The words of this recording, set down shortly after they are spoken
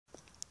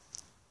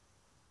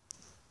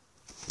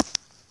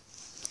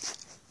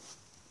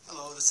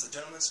it's the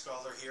gentleman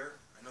scholar here.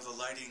 I know the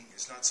lighting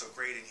is not so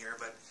great in here,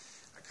 but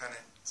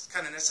it's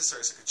kind of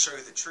necessary so I could show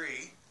you the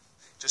tree.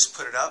 Just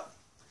put it up.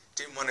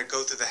 Didn't want to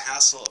go through the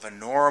hassle of a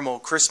normal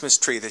Christmas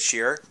tree this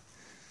year,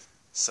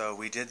 so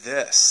we did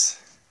this.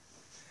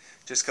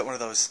 Just got one of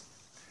those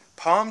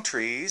palm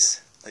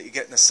trees that you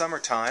get in the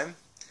summertime,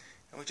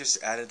 and we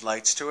just added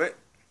lights to it.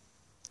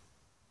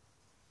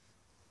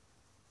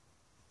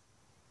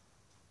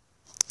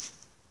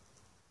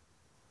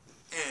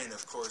 And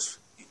of course,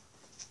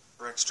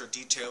 for extra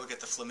detail, we get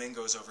the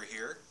flamingos over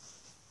here.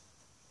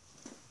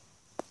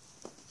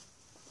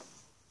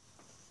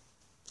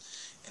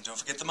 And don't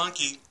forget the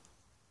monkey.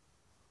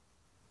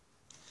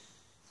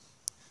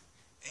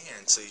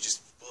 And so you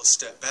just will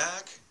step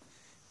back,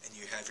 and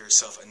you have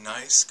yourself a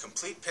nice,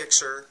 complete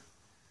picture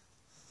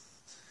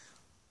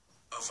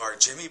of our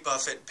Jimmy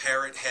Buffett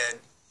Parrothead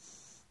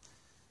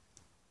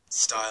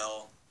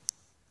style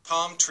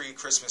palm tree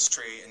Christmas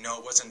tree. And no,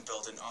 it wasn't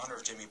built in honor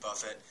of Jimmy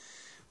Buffett,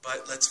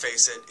 but let's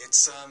face it,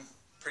 it's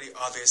pretty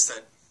obvious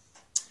that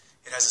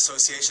it has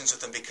associations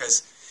with them,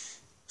 because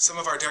some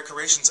of our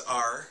decorations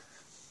are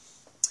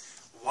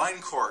wine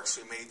corks.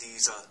 We made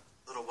these a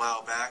little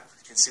while back.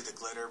 You can see the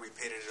glitter. We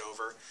painted it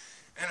over.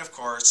 And of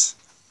course,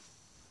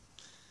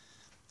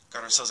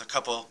 got ourselves a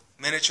couple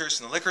miniatures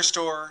from the liquor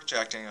store,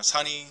 Jack Daniel's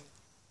Honey.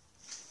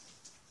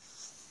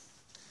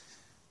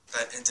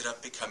 That ended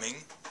up becoming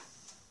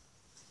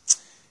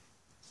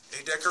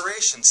a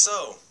decoration.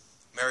 So,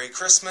 Merry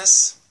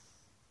Christmas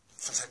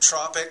from the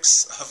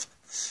tropics of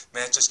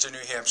Manchester, New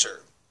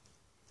Hampshire.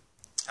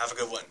 Have a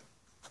good one.